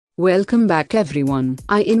Welcome back everyone.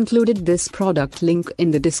 I included this product link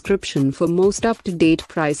in the description for most up-to-date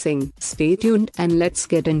pricing. Stay tuned and let's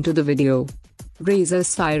get into the video. Razer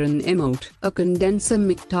Seiren Emote, a condenser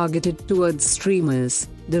mic targeted towards streamers.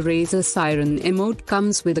 The Razer Seiren Emote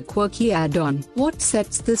comes with a quirky add-on. What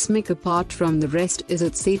sets this mic apart from the rest is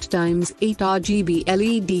its 8x8 RGB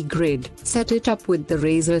LED grid. Set it up with the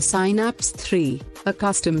Razer Synapse 3, a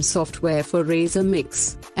custom software for Razer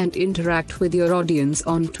mics, and interact with your audience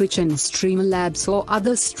on Twitch and Streamlabs or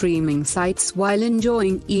other streaming sites while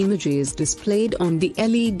enjoying images displayed on the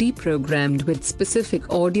LED programmed with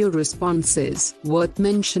specific audio responses. Worth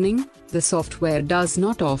mentioning, the software does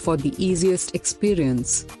not offer the easiest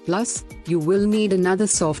experience. Plus, you will need another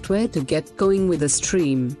software to get going with a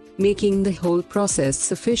stream, making the whole process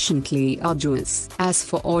sufficiently arduous. As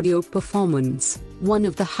for audio performance, one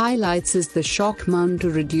of the highlights is the shock mount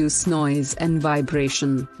to reduce noise and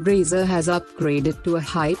vibration. Razer has upgraded to a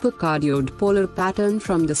hypercardioid polar pattern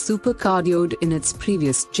from the supercardioid in its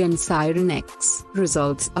previous gen Seiren X.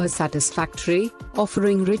 Results are satisfactory,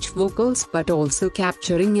 offering rich vocals but also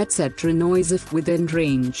capturing etc. noise if within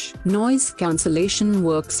range. Noise cancellation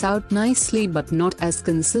works out nicely but not as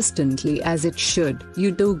consistently as it should.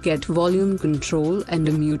 You do get volume control and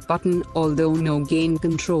a mute button, although no gain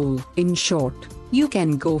control. In short, you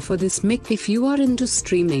can go for this mic if you are into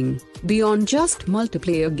streaming, beyond just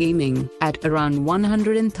multiplayer gaming. At around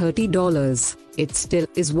 $130, it still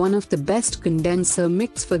is one of the best condenser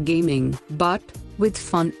mics for gaming, but, with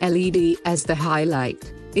fun LED as the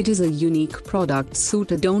highlight, it is a unique product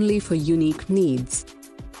suited only for unique needs.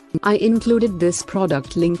 I included this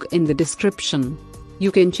product link in the description.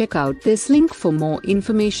 You can check out this link for more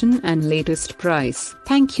information and latest price.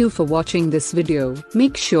 Thank you for watching this video.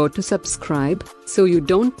 Make sure to subscribe, so you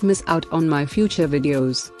don't miss out on my future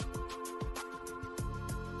videos.